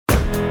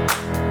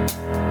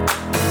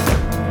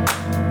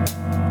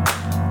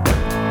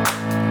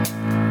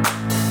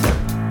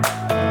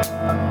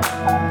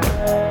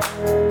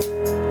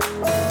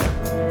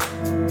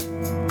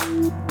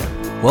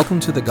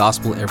Welcome to the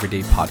Gospel Everyday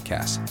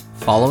Podcast,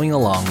 following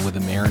along with the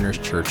Mariners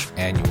Church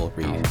annual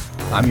read.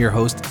 I'm your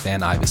host,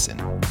 Van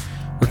Iveson.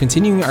 We're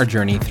continuing our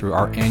journey through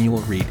our annual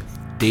read,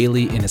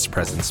 Daily in His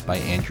Presence by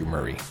Andrew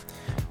Murray.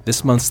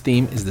 This month's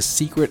theme is the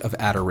secret of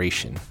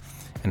adoration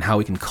and how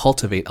we can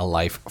cultivate a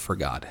life for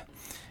God.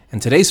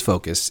 And today's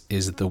focus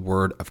is the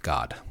Word of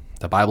God.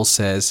 The Bible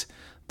says,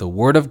 the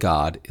Word of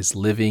God is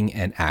living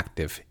and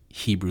active,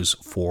 Hebrews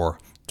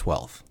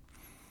 4:12.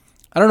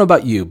 I don't know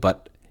about you,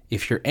 but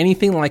if you're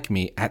anything like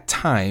me, at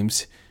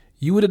times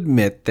you would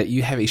admit that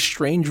you have a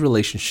strange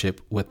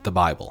relationship with the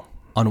Bible.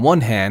 On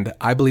one hand,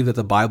 I believe that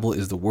the Bible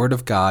is the Word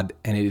of God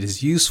and it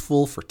is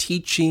useful for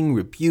teaching,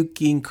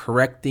 rebuking,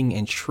 correcting,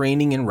 and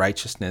training in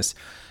righteousness,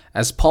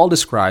 as Paul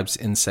describes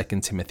in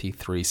 2 Timothy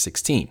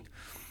 3:16.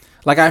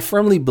 Like, I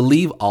firmly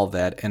believe all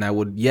that, and I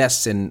would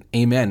yes and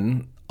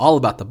amen all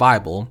about the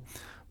Bible,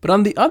 but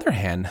on the other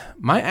hand,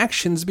 my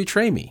actions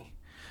betray me.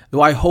 Though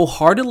I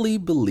wholeheartedly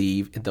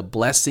believe in the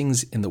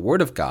blessings in the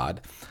Word of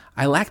God,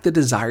 I lack the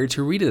desire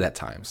to read it at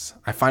times.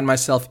 I find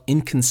myself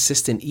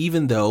inconsistent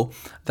even though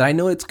that I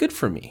know it's good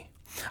for me.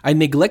 I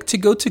neglect to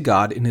go to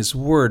God in His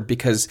Word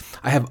because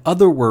I have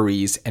other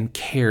worries and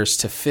cares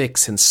to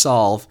fix and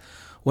solve,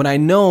 when I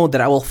know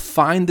that I will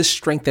find the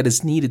strength that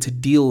is needed to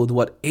deal with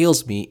what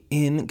ails me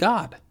in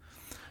God.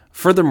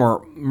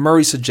 Furthermore,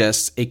 Murray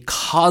suggests a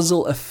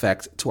causal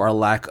effect to our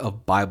lack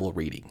of Bible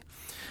reading.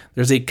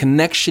 There's a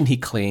connection, he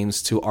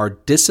claims, to our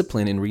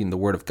discipline in reading the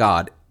Word of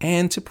God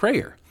and to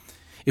prayer.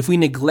 If we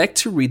neglect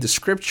to read the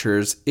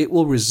Scriptures, it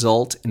will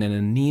result in an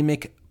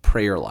anemic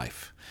prayer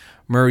life.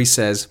 Murray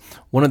says,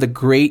 one of the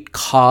great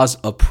cause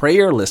of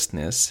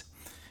prayerlessness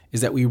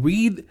is that we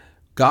read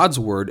God's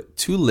Word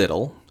too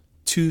little,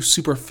 too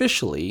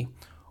superficially,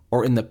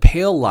 or in the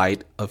pale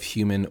light of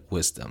human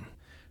wisdom.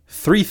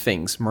 Three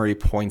things Murray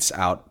points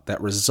out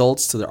that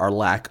results to our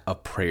lack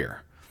of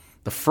prayer.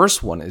 The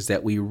first one is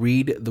that we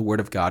read the Word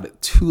of God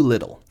too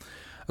little.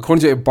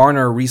 According to a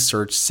Barna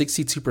research,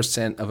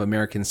 62% of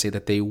Americans say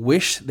that they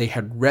wish they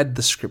had read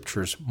the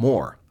Scriptures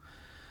more.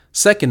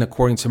 Second,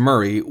 according to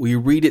Murray, we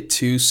read it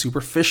too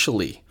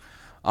superficially.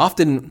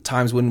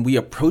 Oftentimes when we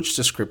approach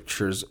the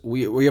Scriptures,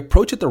 we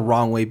approach it the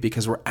wrong way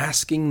because we're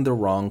asking the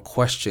wrong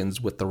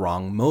questions with the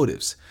wrong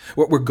motives.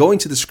 We're going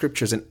to the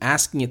Scriptures and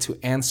asking it to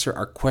answer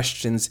our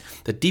questions,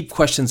 the deep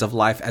questions of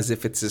life, as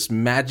if it's this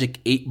magic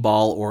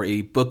 8-ball or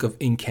a book of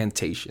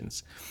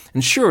incantations.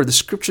 And sure, the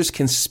Scriptures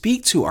can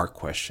speak to our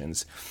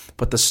questions,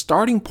 but the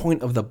starting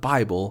point of the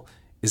Bible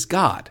is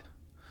God.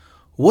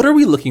 What are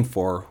we looking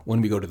for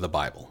when we go to the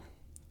Bible?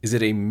 Is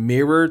it a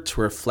mirror to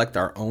reflect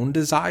our own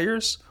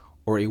desires,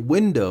 or a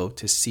window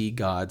to see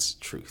God's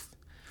truth?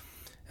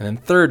 And then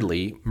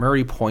thirdly,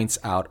 Murray points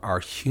out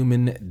our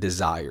human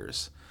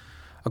desires.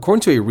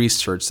 According to a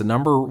research, the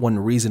number one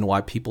reason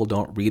why people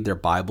don't read their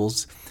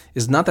Bibles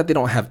is not that they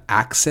don't have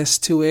access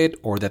to it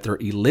or that they're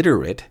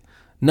illiterate.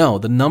 No,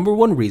 the number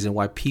one reason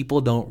why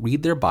people don't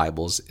read their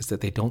Bibles is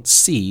that they don't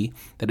see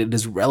that it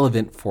is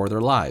relevant for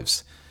their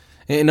lives.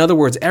 In other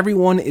words,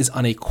 everyone is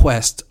on a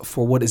quest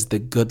for what is the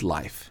good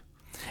life.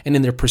 And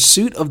in their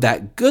pursuit of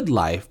that good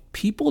life,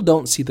 people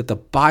don't see that the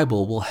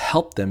Bible will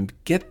help them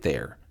get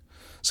there.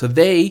 So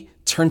they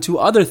turn to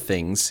other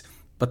things.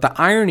 But the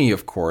irony,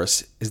 of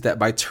course, is that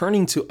by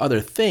turning to other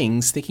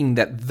things, thinking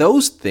that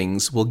those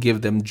things will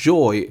give them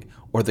joy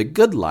or the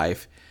good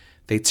life,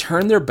 they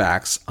turn their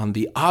backs on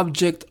the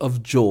object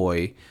of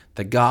joy,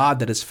 the God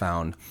that is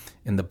found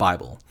in the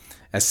Bible.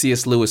 As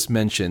C.S. Lewis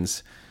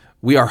mentions,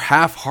 we are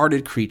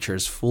half-hearted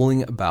creatures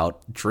fooling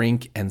about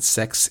drink and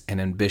sex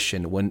and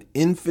ambition when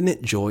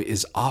infinite joy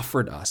is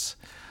offered us,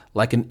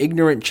 like an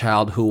ignorant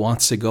child who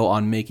wants to go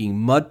on making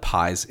mud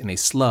pies in a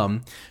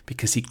slum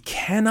because he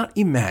cannot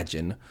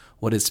imagine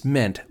what is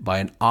meant by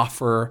an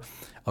offer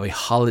of a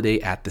holiday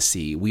at the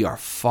sea. We are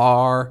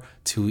far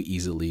too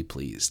easily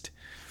pleased.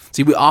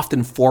 See, we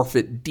often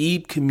forfeit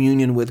deep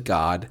communion with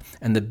God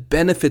and the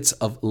benefits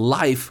of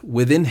life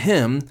within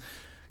Him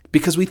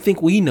because we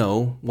think we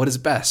know what is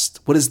best,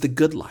 what is the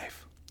good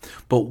life.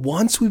 But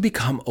once we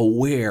become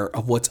aware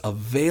of what's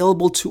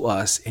available to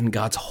us in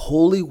God's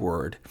holy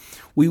word,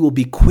 we will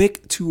be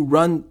quick to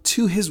run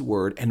to His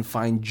word and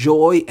find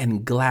joy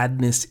and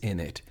gladness in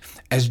it.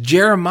 As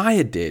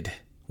Jeremiah did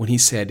when he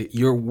said,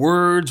 "Your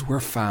words were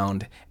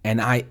found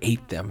and I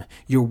ate them.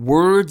 Your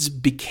words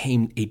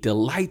became a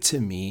delight to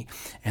me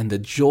and the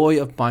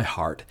joy of my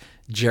heart."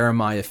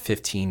 Jeremiah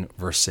 15,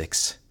 verse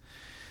 6.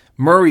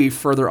 Murray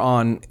further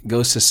on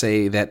goes to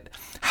say that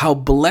how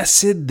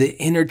blessed the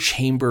inner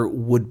chamber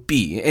would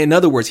be. In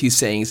other words, he's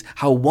saying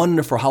how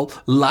wonderful, how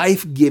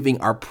life-giving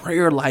our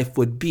prayer life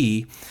would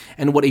be,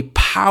 and what a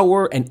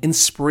power and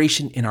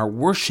inspiration in our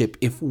worship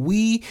if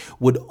we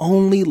would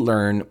only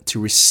learn to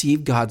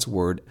receive God's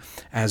word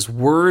as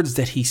words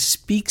that He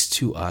speaks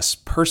to us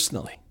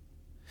personally.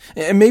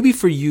 And maybe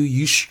for you,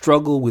 you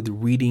struggle with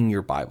reading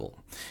your Bible,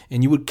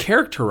 and you would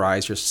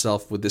characterize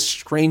yourself with this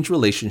strange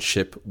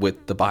relationship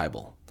with the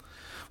Bible.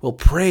 Well,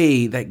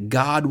 pray that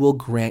God will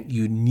grant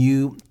you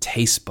new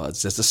taste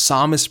buds, as the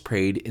psalmist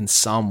prayed in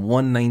Psalm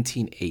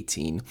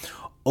 119:18.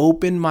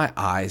 Open my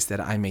eyes that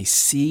I may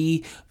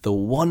see the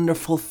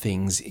wonderful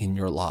things in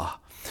your law.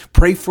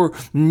 Pray for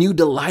new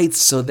delights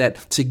so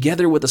that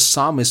together with the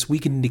psalmist, we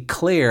can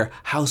declare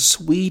how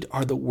sweet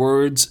are the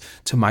words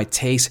to my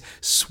taste,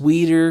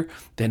 sweeter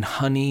than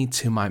honey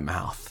to my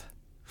mouth.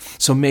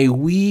 So may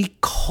we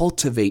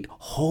cultivate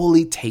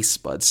holy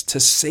taste buds to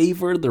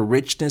savor the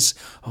richness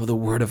of the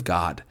Word of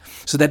God,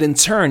 so that in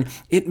turn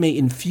it may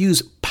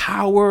infuse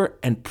power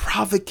and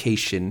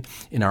provocation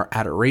in our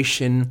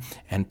adoration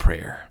and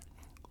prayer.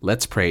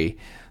 Let's pray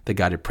the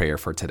guided prayer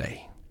for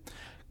today.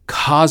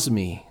 Cause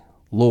me,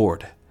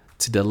 Lord,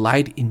 to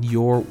delight in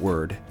your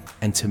word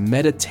and to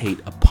meditate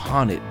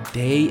upon it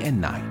day and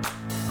night.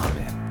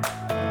 Amen.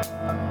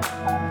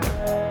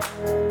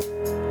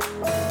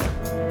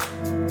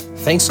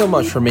 Thanks so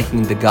much for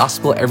making the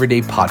Gospel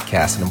Everyday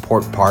podcast an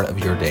important part of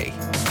your day.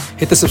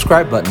 Hit the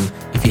subscribe button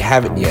if you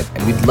haven't yet,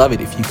 and we'd love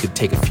it if you could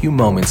take a few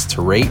moments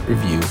to rate,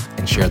 review,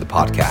 and share the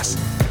podcast.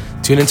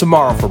 Tune in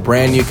tomorrow for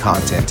brand new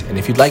content, and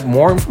if you'd like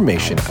more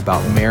information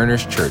about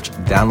Mariners Church,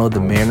 download the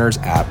Mariners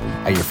app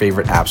at your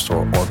favorite app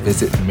store or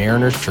visit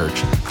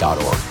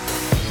marinerschurch.org.